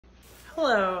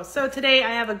Hello, so today I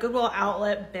have a Goodwill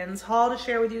outlet bins haul to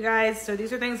share with you guys. So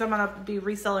these are things I'm gonna be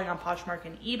reselling on Poshmark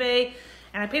and Ebay.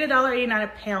 And I paid $1.89 a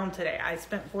pound today. I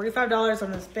spent $45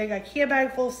 on this big IKEA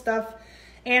bag full of stuff.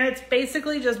 And it's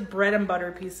basically just bread and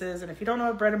butter pieces. And if you don't know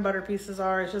what bread and butter pieces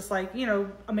are, it's just like,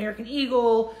 American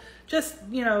Eagle, just,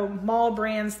 mall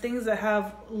brands, things that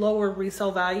have lower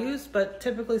resale values, but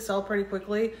typically sell pretty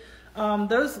quickly.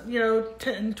 Those, $10,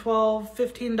 $12,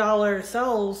 $15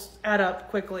 sells add up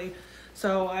quickly.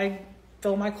 So I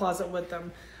fill my closet with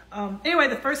them. Anyway,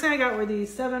 the first thing I got were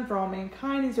these 7 for All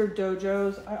Mankind. These are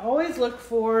dojos. I always look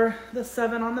for the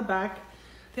 7 on the back.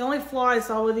 The only flaw I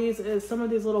saw with these is some of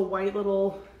these little white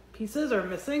little pieces are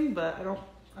missing, but I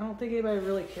don't think anybody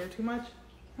really care too much.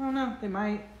 I don't know, they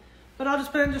might, but I'll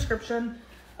just put it in the description.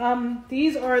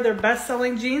 These are their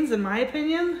best-selling jeans, in my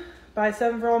opinion, by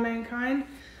 7 for All Mankind.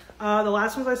 The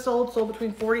last ones I sold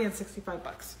between 40 and 65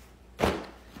 bucks.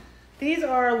 These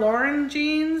are Lauren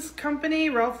Jeans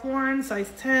Company, Ralph Lauren,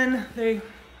 size 10. I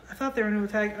thought they were new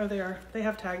tag. Oh, they are. They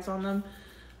have tags on them.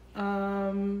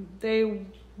 They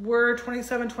were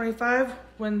 $27.25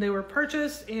 when they were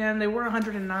purchased, and they were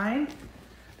 $109.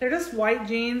 They're just white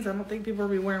jeans. I don't think people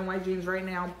will be wearing white jeans right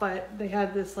now, but they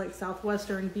had this like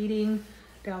Southwestern beading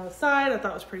down the side. I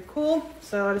thought it was pretty cool,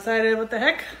 so I decided, what the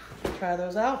heck, try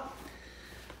those out.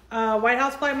 White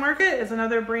House Black Market is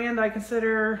another brand I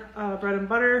consider bread and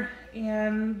butter,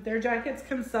 and their jackets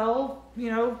can sell,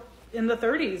 in the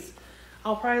 30s.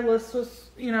 I'll probably list this,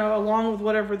 along with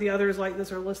whatever the others like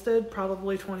this are listed,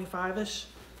 probably 25-ish.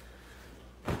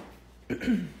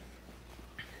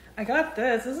 I got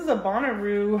this. This is a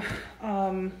Bonnaroo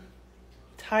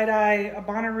tie-dye, a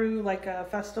Bonnaroo like a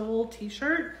festival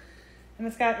t-shirt, and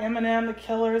it's got Eminem, The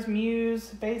Killers, Muse,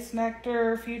 Bass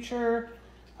Nectar, Future.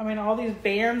 All these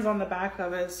bands on the back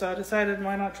of it, so I decided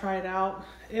why not try it out.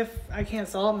 If I can't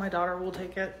sell it, my daughter will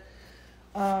take it.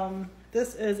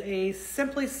 This is a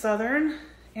Simply Southern,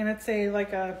 and it's I don't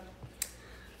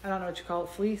know what you call it,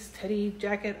 fleece, teddy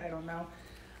jacket, I don't know.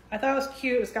 I thought it was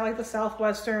cute. It's got like the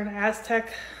Southwestern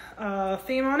Aztec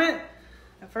theme on it.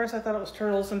 At first I thought it was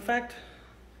turtles. In fact,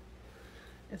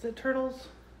 is it turtles?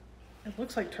 It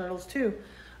looks like turtles too.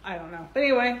 I don't know. But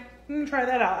anyway, you can try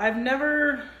that out. I've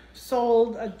never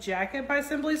sold a jacket by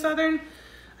Simply Southern.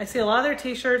 I see a lot of their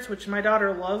t-shirts, which my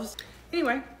daughter loves.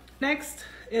 Anyway, next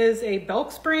is a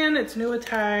Belks brand. It's new with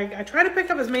tag. I try to pick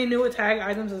up as many new with tag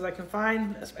items as I can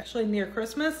find, especially near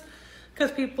Christmas,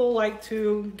 because people like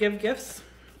to give gifts,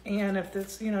 and if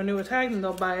it's new with tag, then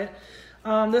they'll buy it.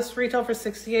 This retail for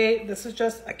 $68. This is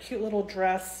just a cute little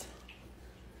dress.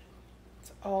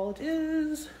 That's all it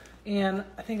is. And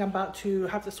I think I'm about to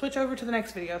have to switch over to the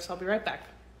next video, so I'll be right back.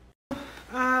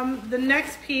 The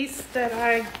next piece that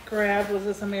I grabbed was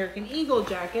this American Eagle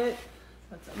jacket.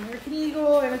 That's American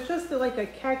Eagle, and it's just like a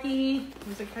khaki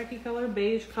color,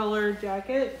 beige color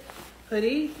jacket,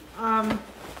 hoodie.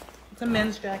 It's a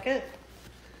men's jacket.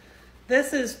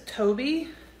 This is Toby.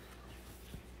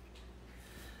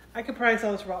 I could probably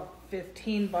sell this for about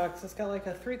 15 bucks. It's got like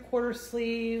a 3/4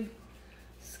 sleeve,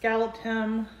 scalloped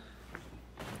hem.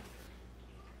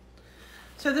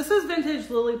 So this is vintage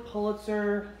Lily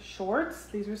Pulitzer shorts.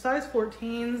 These are size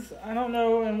 14s. I don't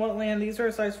know in what land these are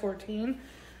a size 14.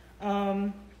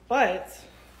 But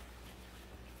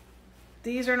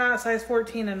these are not size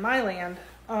 14 in my land.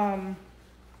 I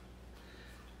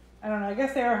don't know, I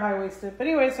guess they are high-waisted. But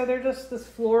anyway, so they're just this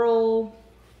floral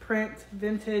print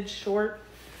vintage short.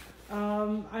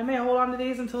 I may hold on to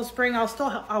these until spring.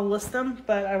 I'll list them,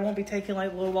 but I won't be taking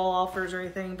like lowball offers or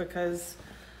anything because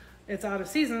it's out of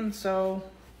season. So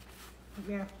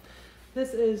yeah,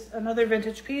 this is another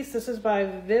vintage piece. This is by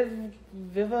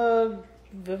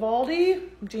Vivaldi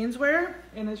Jeanswear,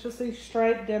 and it's just a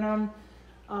striped denim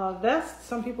vest.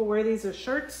 Some people wear these as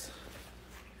shirts.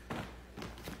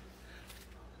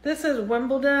 This is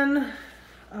Wimbledon.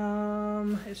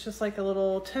 It's just like a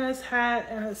little tennis hat,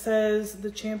 and it says the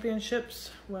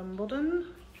championships Wimbledon.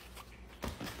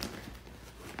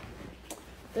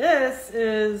 This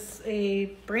is a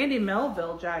Brandy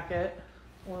Melville jacket,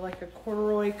 or like a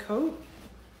corduroy coat.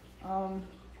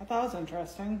 I thought it was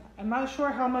interesting. I'm not sure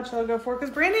how much they'll go for, because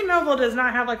Brandy Melville does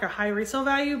not have like a high resale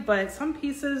value, but some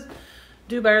pieces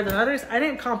do better than others. I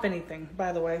didn't comp anything,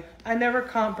 by the way. I never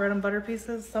comp bread and butter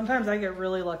pieces. Sometimes I get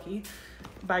really lucky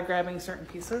by grabbing certain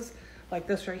pieces, like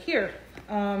this right here.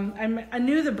 I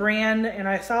knew the brand and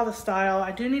I saw the style.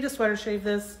 I do need to sweater shave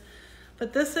this,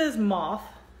 but this is Moth,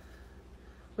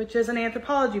 which is an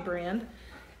Anthropology brand.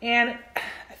 And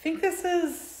I think this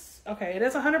is, okay, it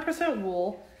is 100%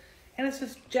 wool, and it's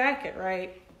this jacket,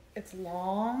 right? It's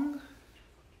long.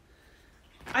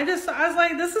 I was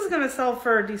like, this is going to sell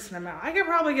for a decent amount. I could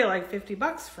probably get like 50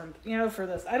 bucks from, for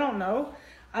this. I don't know.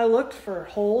 I looked for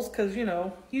holes because,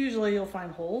 usually you'll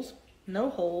find holes. No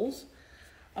holes.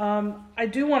 I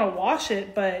do want to wash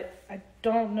it, but I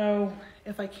don't know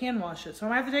if I can wash it. So I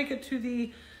might have to take it to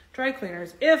the dry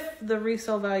cleaners if the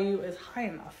resale value is high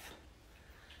enough.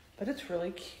 But it's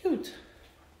really cute.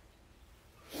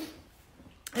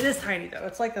 It is tiny though.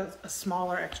 It's like a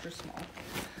smaller, extra small.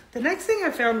 The next thing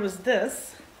I found was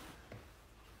this.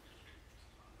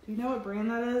 Do you know what brand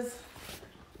that is?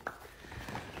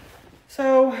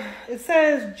 So it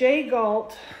says J.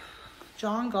 Galt,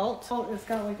 John Galt. It's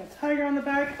got like a tiger on the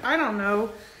back. I don't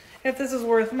know if this is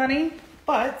worth money,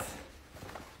 but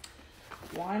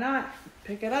why not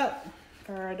pick it up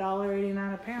for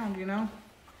 $1.89 a pound,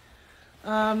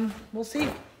 We'll see.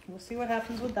 We'll see what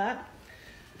happens with that.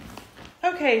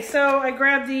 Okay, so I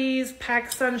grabbed these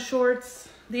PacSun shorts.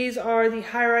 These are the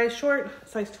high-rise short,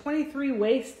 size 23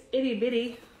 waist, itty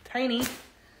bitty, tiny.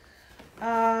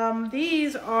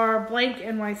 These are blank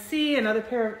NYC, another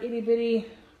pair of itty bitty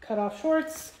cut-off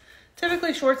shorts.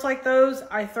 Typically shorts like those,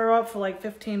 I throw up for like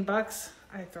 15 bucks.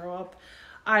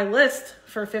 I list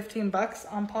for 15 bucks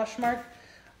on Poshmark.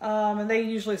 And they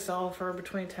usually sell for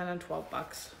between 10 and 12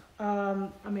 bucks.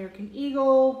 American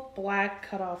Eagle, black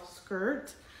cut-off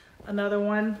skirt. Another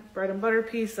one, bread and butter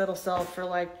piece, that'll sell for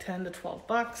like 10 to 12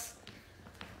 bucks.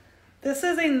 This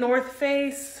is a North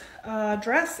Face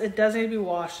dress. It does need to be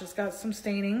washed. It's got some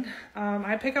staining.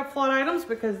 I pick up flawed items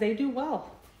because they do well.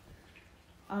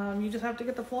 You just have to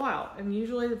get the flaw out. And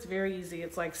usually it's very easy.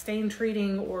 It's like stain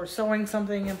treating or sewing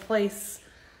something in place.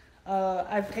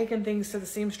 I've taken things to the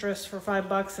seamstress for 5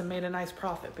 bucks and made a nice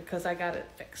profit because I got it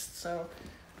fixed. So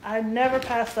I never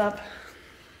pass up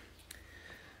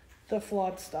the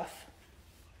flawed stuff.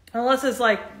 Unless it's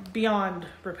like beyond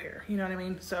repair, you know what I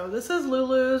mean? So this is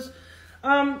Lulu's.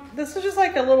 This is just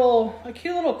like a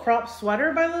cute little crop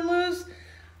sweater by Lulu's.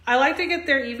 I like to get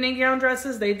their evening gown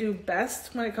dresses. They do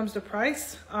best when it comes to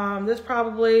price. This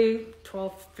probably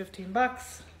 12, 15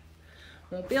 bucks.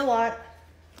 Won't be a lot.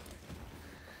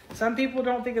 Some people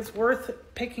don't think it's worth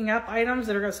picking up items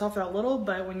that are gonna sell for that little,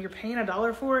 but when you're paying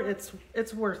 $1 for it,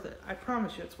 it's worth it. I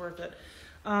promise you it's worth it.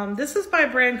 This is by a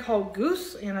brand called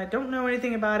Goose, and I don't know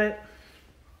anything about it,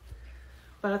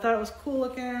 but I thought it was cool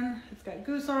looking. It's got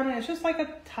goose on it. It's just like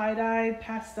a tie-dye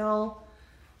pastel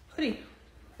hoodie,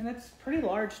 and it's pretty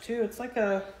large too. It's like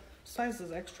a size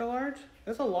is extra large.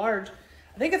 It's a large.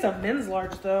 I think it's a men's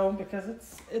large though, because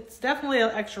it's definitely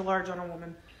an extra large on a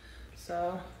woman.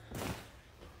 So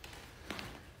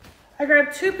I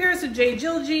grabbed 2 pairs of J.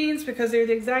 Jill jeans because they're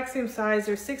the exact same size.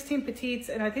 They're 16 petites,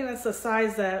 and I think that's the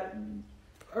size that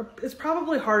is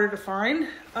probably harder to find.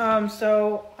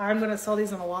 So I'm gonna sell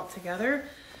these in a lot together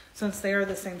since they are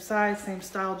the same size, same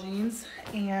style jeans.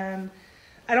 And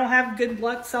I don't have good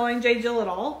luck selling J. Jill at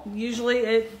all. Usually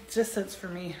it just sits for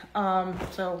me.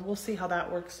 So we'll see how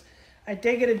that works. I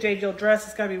did get a J. Jill dress.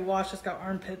 It's gotta be washed. It's got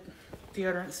armpit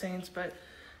deodorant stains, but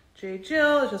J.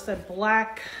 Jill is just a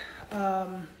black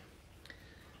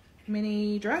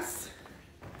mini dress.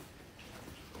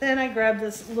 Then I grabbed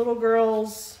this little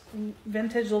girl's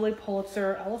vintage Lily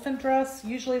Pulitzer elephant dress.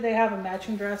 Usually they have a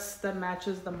matching dress that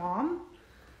matches the mom.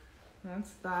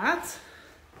 That's that.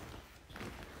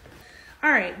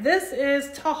 All right, this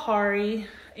is Tahari,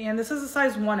 and this is a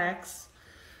size 1X.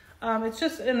 It's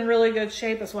just in really good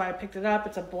shape. That's why I picked it up.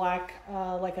 It's a black,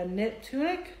 like a knit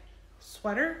tunic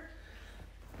sweater.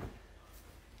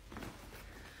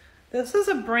 This is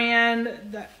a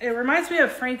brand that, it reminds me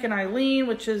of Frank and Eileen,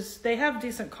 which is, they have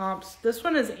decent comps. This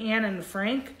one is Anna and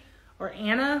Frank, or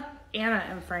Anna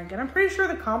and Frank. And I'm pretty sure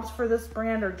the comps for this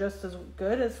brand are just as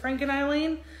good as Frank and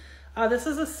Eileen. This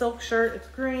is a silk shirt. It's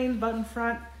green, button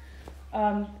front.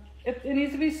 It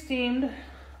needs to be steamed,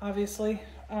 obviously.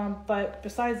 But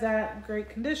besides that, great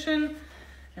condition.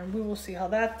 And we will see how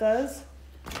that does.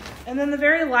 And then the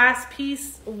very last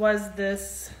piece was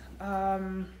this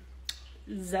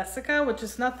Jessica, which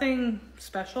is nothing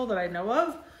special that I know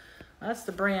of. That's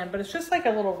the brand, but it's just like a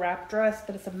little wrap dress,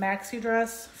 but it's a maxi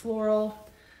dress, floral.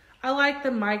 I like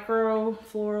the micro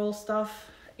floral stuff,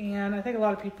 and I think a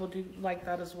lot of people do like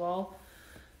that as well.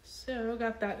 So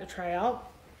got that to try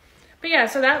out. But yeah,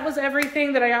 so that was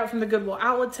everything that I got from the Goodwill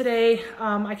outlet today.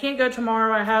 I can't go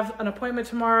tomorrow. I have an appointment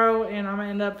tomorrow, and I'm gonna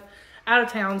end up out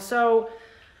of town. So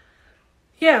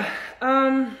yeah,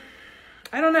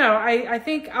 I don't know. I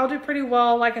think I'll do pretty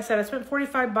well. Like I said, I spent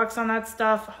 45 bucks on that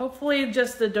stuff. Hopefully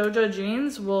just the Dojo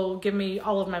jeans will give me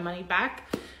all of my money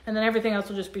back, and then everything else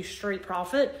will just be straight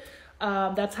profit.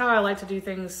 That's how I like to do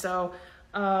things. So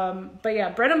But yeah,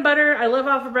 bread and butter. I live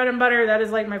off of bread and butter. That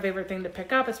is like my favorite thing to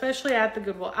pick up, especially at the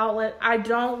Goodwill outlet. I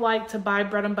don't like to buy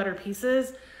bread and butter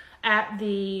pieces at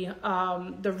the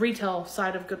retail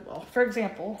side of Goodwill. For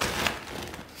example,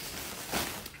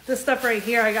 this stuff right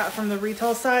here I got from the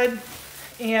retail side,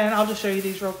 and I'll just show you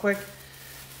these real quick.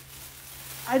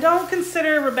 I don't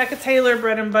consider Rebecca Taylor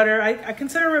bread and butter. I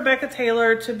consider Rebecca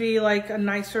Taylor to be like a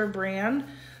nicer brand.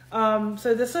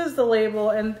 So this is the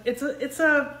label, and it's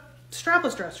a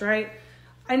strapless dress, right?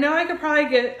 I know I could probably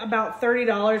get about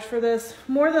 $30 for this.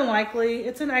 More than likely,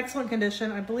 it's in excellent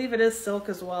condition. I believe it is silk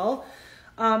as well.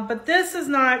 But this is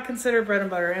not considered bread and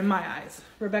butter in my eyes.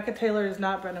 Rebecca Taylor is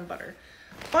not bread and butter.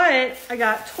 But I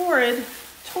got Torrid.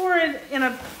 Torrid, in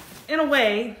a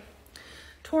way,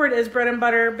 Torrid is bread and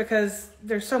butter because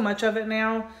there's so much of it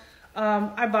now.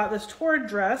 I bought this Torrid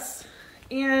dress,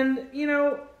 and you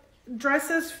know,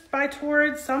 dresses by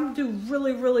Torrid, some do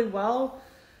really, really well.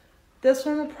 This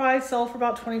one will probably sell for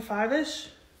about 25-ish.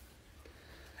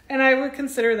 And I would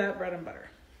consider that bread and butter.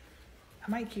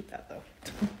 I might keep that though.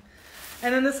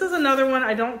 And then this is another one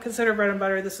I don't consider bread and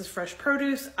butter. This is fresh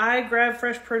produce. I grab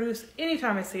fresh produce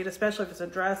anytime I see it, especially if it's a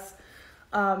dress.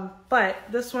 But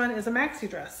this one is a maxi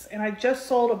dress. And I just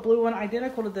sold a blue one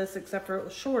identical to this, except for it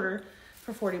was shorter,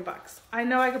 for 40 bucks. I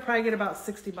know I could probably get about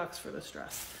 60 bucks for this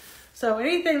dress. So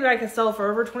anything that I can sell for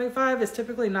over 25 is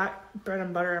typically not bread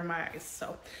and butter in my eyes.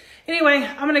 So anyway,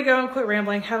 I'm going to go and quit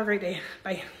rambling. Have a great day.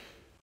 Bye.